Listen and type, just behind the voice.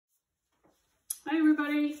Hi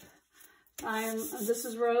everybody, this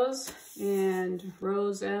is Rose, and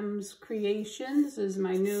Rose M's Creations is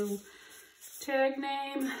my new tag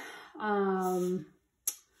name. I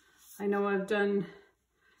know I do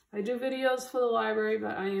videos for the library,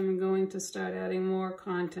 but I am going to start adding more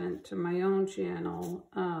content to my own channel,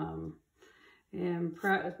 and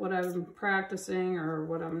what I'm practicing or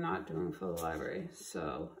what I'm not doing for the library.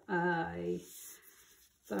 So I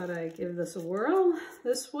thought I'd give this a whirl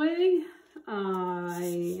this way.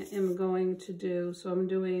 I am going to do, so I'm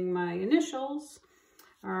doing my initials,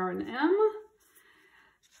 R and M.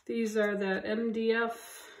 These are that MDF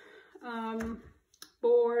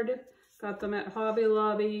board. Got them at Hobby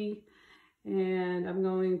Lobby, and I'm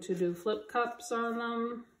going to do flip cups on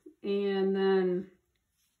them. And then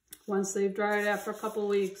once they've dried after a couple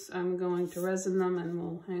weeks, I'm going to resin them and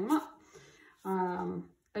we'll hang them up.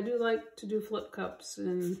 I do like to do flip cups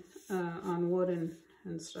on wood and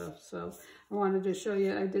stuff. So I wanted to show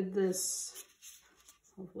you, I did this,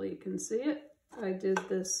 hopefully you can see it. I did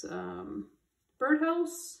this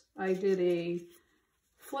birdhouse. I did a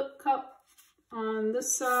flip cup on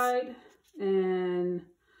this side and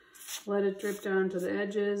let it drip down to the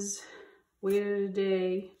edges. Waited a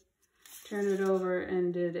day, turned it over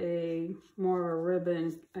and did more of a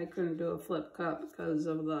ribbon. I couldn't do a flip cup because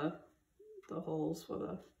of the holes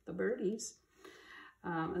for the birdies.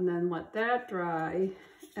 And then let that dry,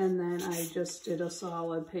 and then I just did a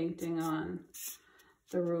solid painting on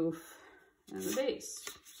the roof and the base.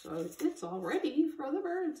 So it's all ready for the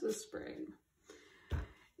birds this spring.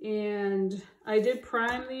 And I did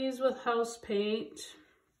prime these with house paint.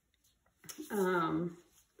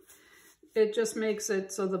 It just makes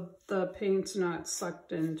it so the paint's not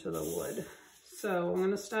sucked into the wood. So I'm going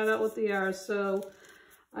to start out with the R. So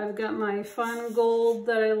I've got my fun gold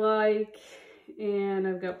that I like, and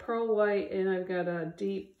I've got pearl white, and I've got a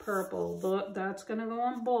deep purple. That's going to go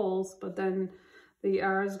on both, but then the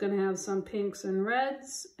R is going to have some pinks and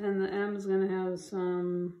reds, and the M is going to have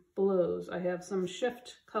some blues. I have some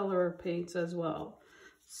shift color paints as well.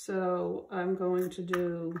 So I'm going to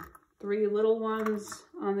do 3 little ones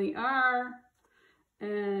on the R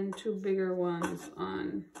and 2 bigger ones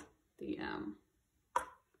on the M.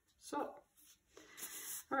 So,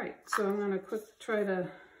 all right, so I'm going to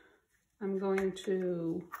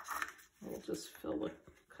we'll just fill the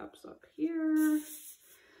cups up here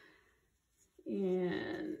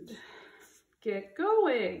and get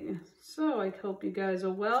going. So I hope you guys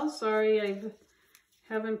are well. Sorry I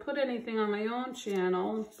haven't put anything on my own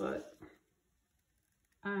channel, but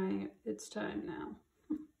it's time now.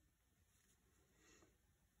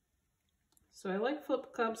 So I like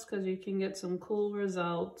flip cups because you can get some cool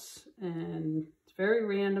results, and it's very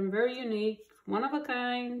random, very unique, one of a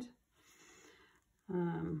kind.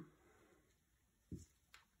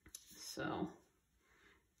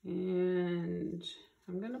 And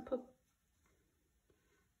I'm gonna put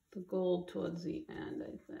the gold towards the end,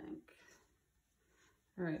 I think.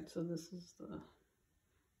 All right, so this is the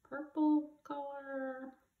purple color.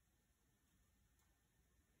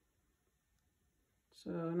 So,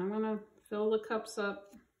 and I'm gonna fill the cups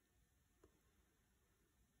up.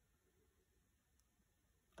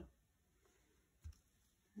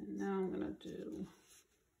 And now I'm gonna do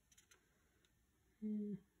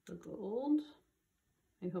the gold.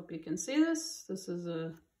 I hope you can see this. This is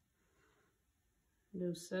a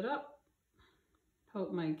new setup.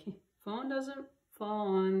 Hope my phone doesn't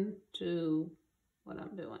fall on to what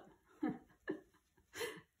I'm doing.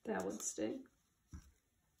 That would sting.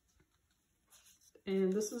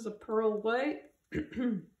 And this is a pearl white.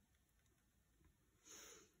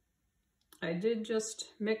 I did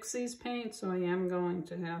just mix these paints, so I am going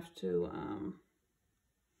to have to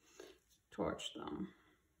torch them.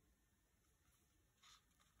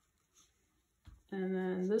 And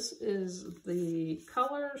then this is the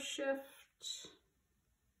color shift.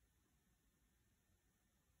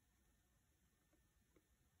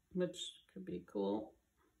 Which could be cool.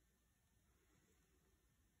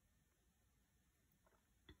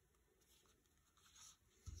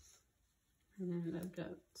 And I've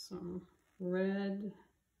got some red.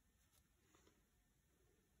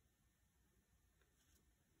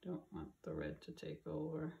 Don't want the red to take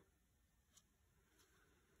over.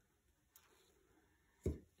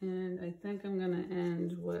 And I think I'm going to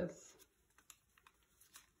end with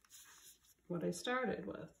what I started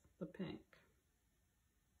with, the pink.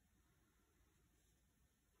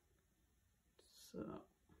 So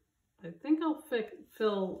I think I'll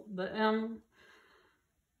fill the M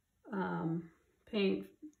paint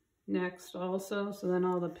next also, so then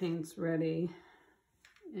all the paint's ready.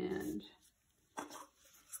 And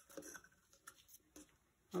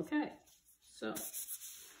okay, So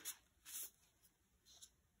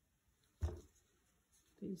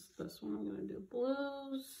this one I'm going to do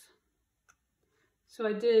blues. So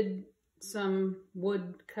I did some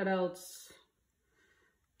wood cutouts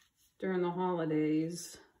during the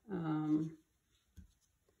holidays, and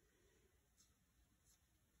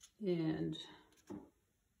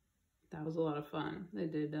that was a lot of fun. They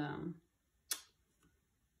did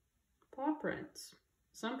paw prints.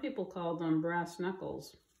 Some people called them brass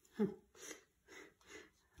knuckles.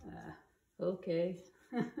 Okay.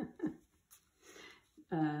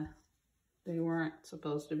 They weren't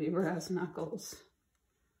supposed to be brass knuckles.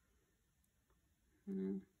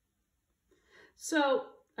 So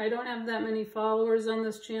I don't have that many followers on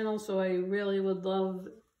this channel, so I really would love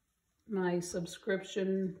my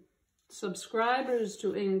subscribers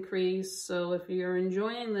to increase. So if you're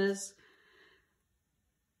enjoying this,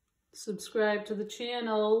 subscribe to the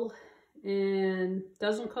channel, and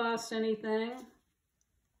doesn't cost anything,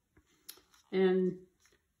 and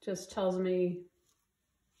just tells me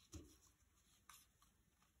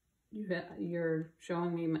you're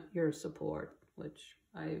showing me your support, which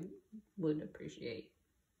I would appreciate.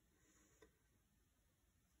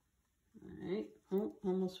 All right. Oh,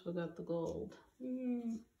 almost forgot the gold.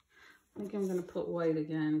 I think I'm going to put white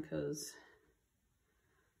again because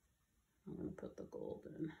I'm going to put the gold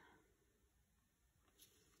in.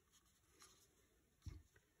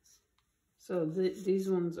 So these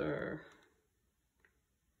ones are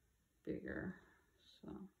bigger, so.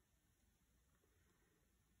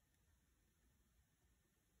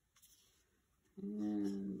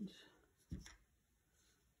 And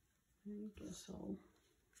I guess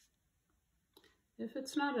if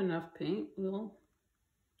it's not enough paint, we'll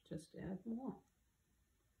just add more.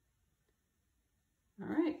 All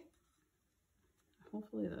right.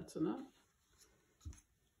 Hopefully that's enough.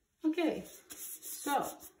 Okay, so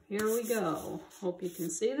here we go. Hope you can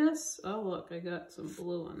see this. Oh, look, I got some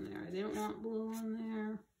blue on there. I didn't want blue on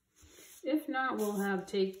there. If not, we'll have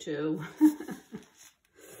take two.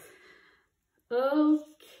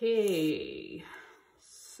 Okay,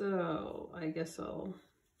 so I guess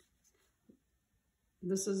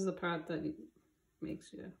this is the part that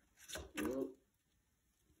makes you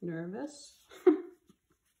nervous.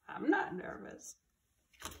 I'm not nervous.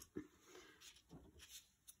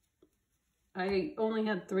 I only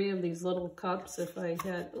had 3 of these little cups. If I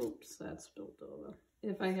had, oops, that spilled over.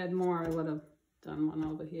 If I had more, I would have done one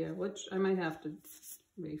over here, which I might have to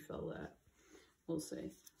refill that. We'll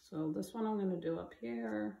see. So this one I'm going to do up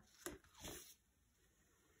here.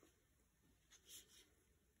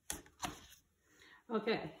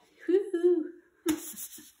 Okay.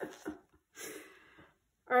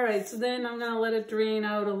 All right, so then I'm going to let it drain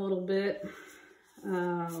out a little bit.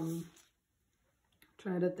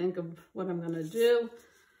 Try to think of what I'm going to do.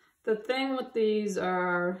 The thing with these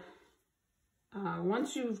are,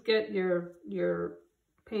 once you get your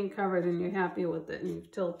paint covered and you're happy with it and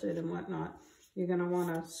you've tilted and whatnot, you're going to want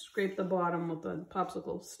to scrape the bottom with a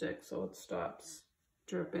popsicle stick so it stops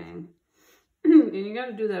dripping. And you got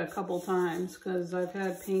to do that a couple times, because I've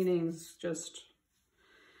had paintings just,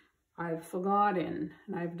 I've forgotten,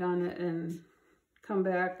 and I've done it and come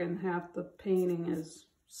back and half the painting is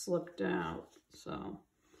slipped out. So,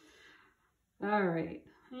 all right.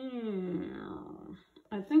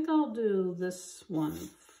 I think I'll do this one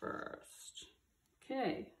first.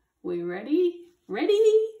 Okay, we ready? Ready?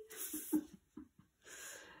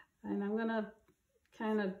 And I'm gonna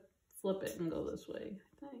kind of flip it and go this way,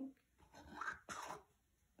 I think.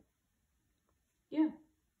 Yeah.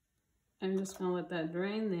 I'm just gonna let that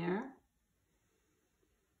drain there.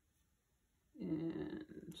 And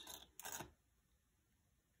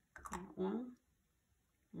that one.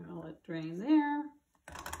 I'll let it drain there.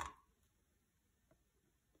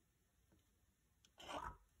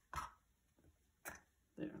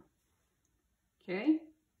 There. Okay.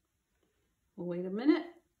 We'll wait a minute.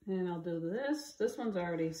 And I'll do this. This one's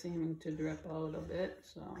already seeming to drip out a bit,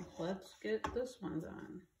 so let's get this one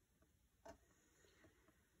done.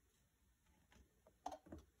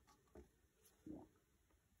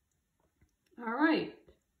 All right,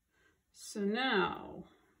 so now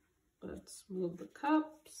let's move the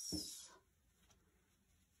cups.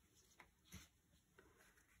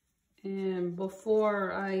 And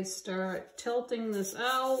before I start tilting this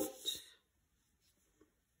out,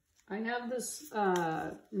 I have this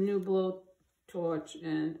new blowtorch,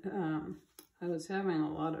 and I was having a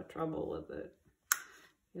lot of trouble with it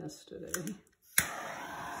yesterday.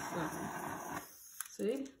 So,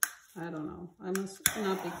 see? I don't know. I must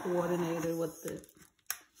not be coordinated with it.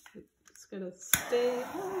 It's gonna stay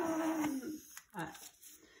on.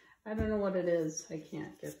 I don't know what it is. I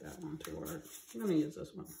can't get that one to work. I'm gonna use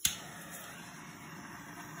this one.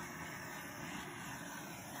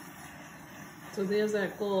 So there's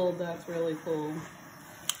that gold, that's really cool.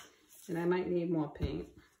 And I might need more paint.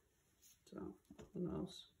 So, who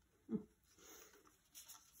knows?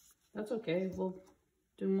 That's okay, we'll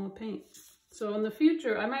do more paint. So in the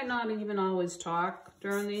future, I might not even always talk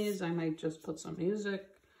during these. I might just put some music,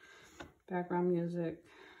 background music.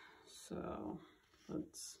 So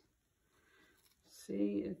let's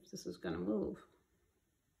see if this is gonna move.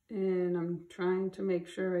 And I'm trying to make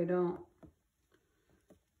sure I don't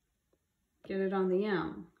get it on the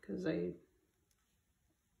M, because I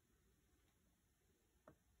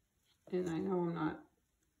know I'm not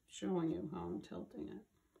showing you how I'm tilting it.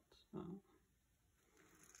 So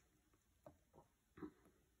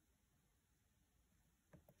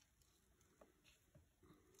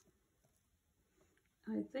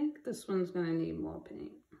I think this one's gonna need more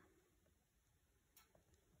paint.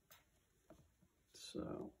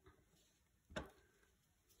 So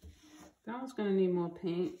that one's gonna need more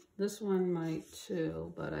paint. This one might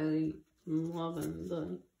too, but I'm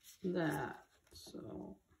loving that.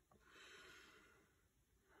 So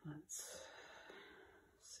let's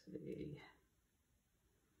see.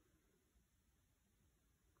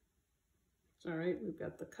 It's all right, we've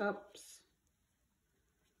got the cups.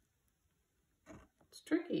 It's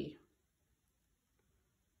tricky.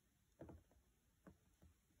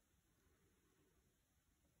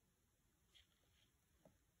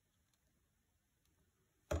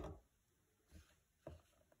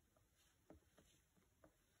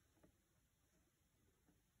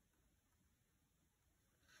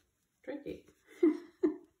 Tricky.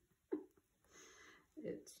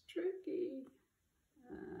 It's tricky.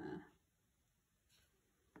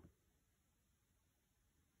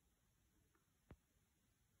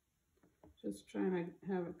 Just trying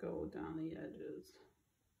to have it go down the edges.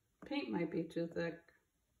 Paint might be too thick.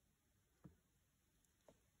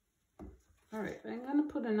 All right, I'm gonna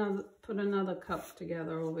put another cup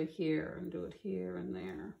together over here and do it here and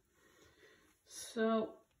there. So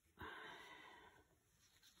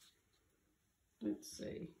let's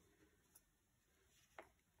see.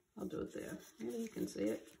 I'll do it there. Maybe you can see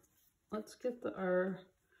it. Let's get the R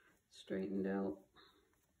straightened out.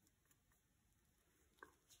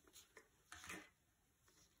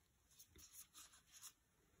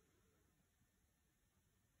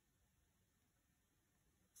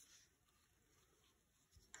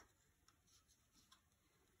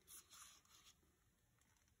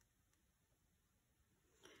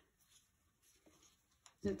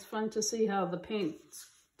 It's fun to see how the paint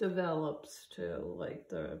develops too, like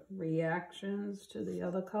the reactions to the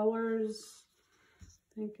other colors. I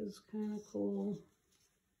think is kind of cool.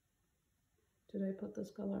 Did I put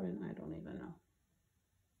this color in? I don't even know.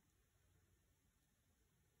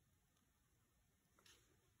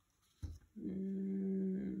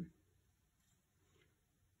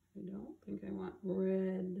 I don't think I want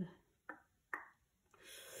red.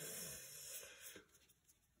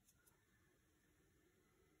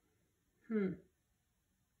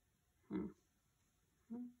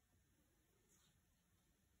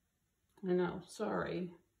 I know,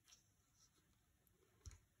 sorry.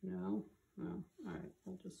 No, all right,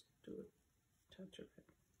 we'll just do a touch of it.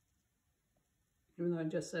 Even though I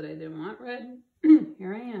just said I didn't want red,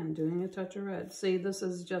 here I am doing a touch of red. See, this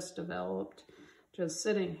is just developed, just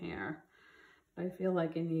sitting here. I feel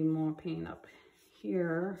like I need more paint up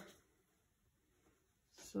here.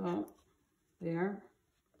 So, there.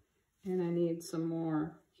 And I need some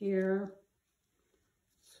more here.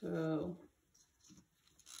 So,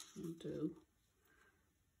 I'll do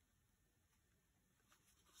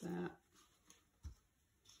that.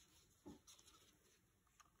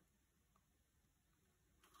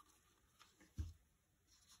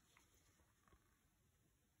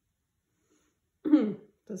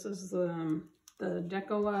 This is the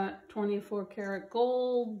Deco 24 karat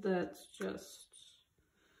gold. That's just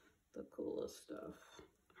the coolest stuff.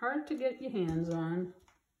 Hard to get your hands on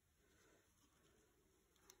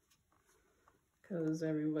because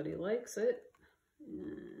everybody likes it.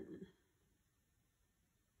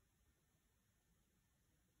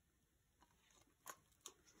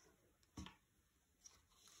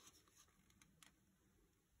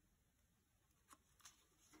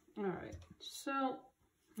 All right, so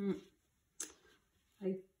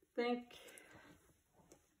I think,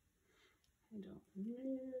 I don't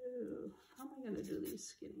know, how am I going to do these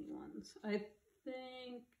skinny ones? I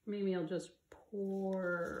think maybe I'll just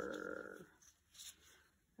pour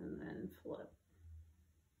and then flip.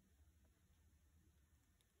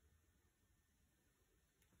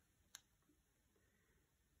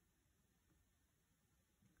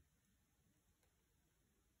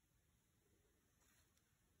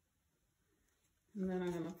 And then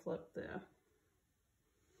I'm gonna flip there.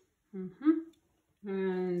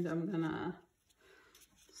 And I'm gonna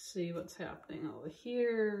see what's happening over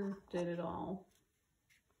here. Did it all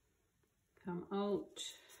come out?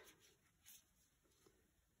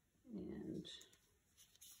 And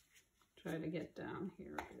try to get down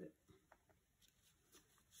here a bit.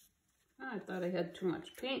 I thought I had too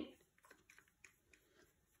much paint.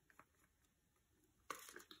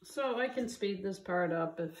 So I can speed this part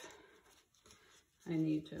up if I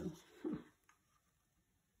need to.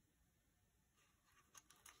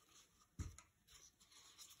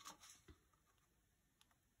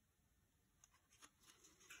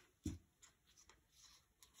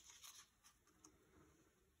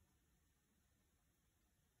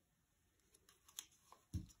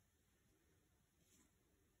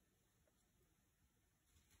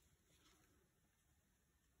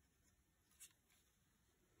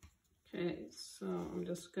 Okay, so I'm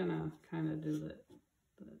just gonna kind of do the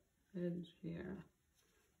edge here,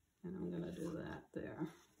 and I'm gonna do that there,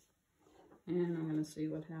 and I'm gonna see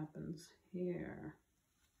what happens here.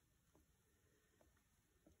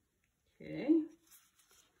 Okay,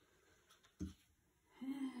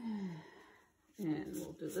 and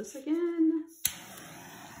we'll do this again.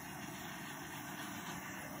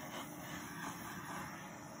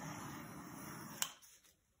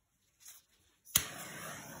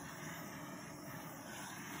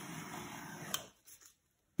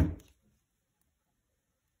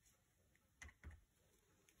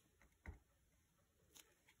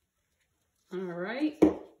 All right,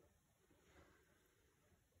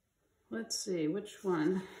 let's see which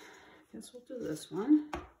one. I guess we'll do this one.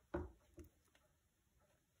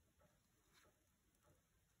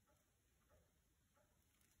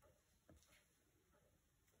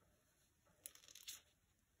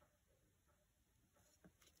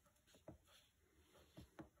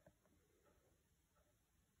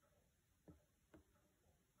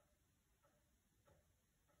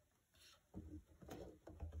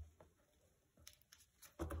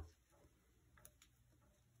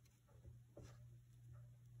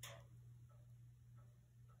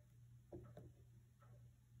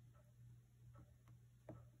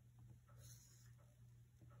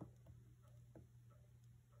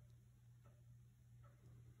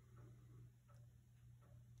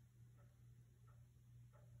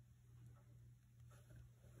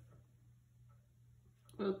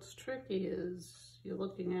 What's tricky is you're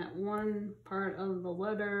looking at one part of the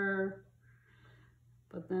letter,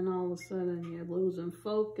 but then all of a sudden you're losing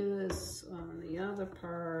focus on the other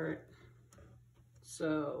part.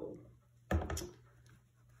 So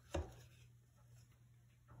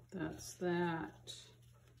that's that.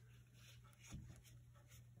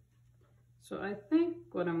 So I think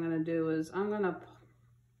what I'm going to do is I'm going to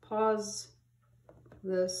pause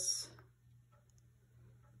this,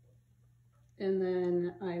 and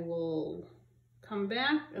then I will come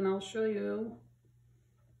back and I'll show you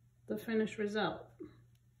the finished result.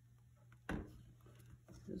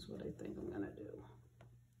 This is what I think I'm gonna do,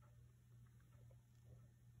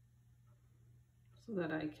 so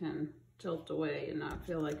that I can tilt away and not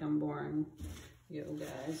feel like I'm boring you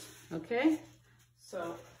guys. Okay,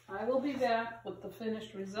 so I will be back with the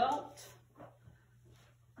finished result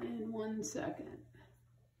in 1 second.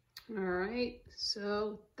 All right,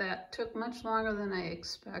 so that took much longer than I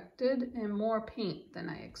expected and more paint than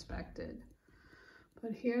I expected.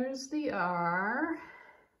 But here's the R,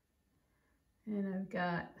 and I've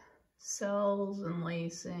got cells and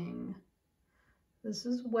lacing. This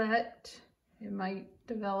is wet. It might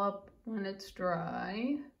develop when it's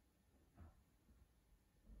dry.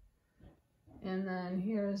 And then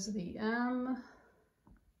here's the M.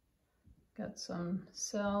 Got some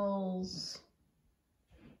cells.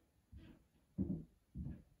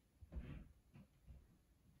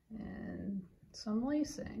 And some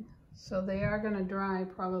lacing. So they are going to dry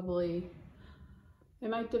probably. They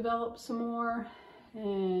might develop some more,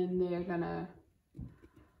 and they're going to,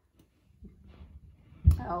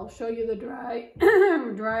 I'll show you the dry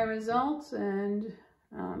dry results, and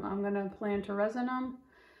I'm going to plan to resin them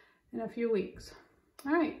in a few weeks.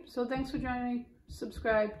 All right, so thanks for joining me.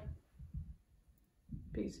 Subscribe.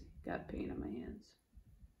 Peace. Got paint on my hands.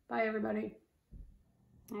 Bye, everybody.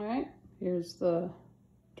 All right, here's the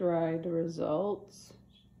dried results.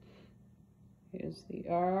 Here's the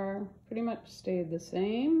R, pretty much stayed the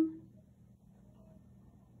same.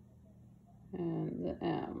 And the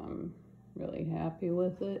M, I'm really happy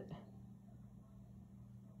with it.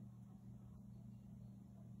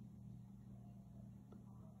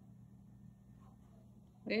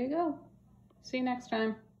 There you go. See you next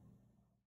time.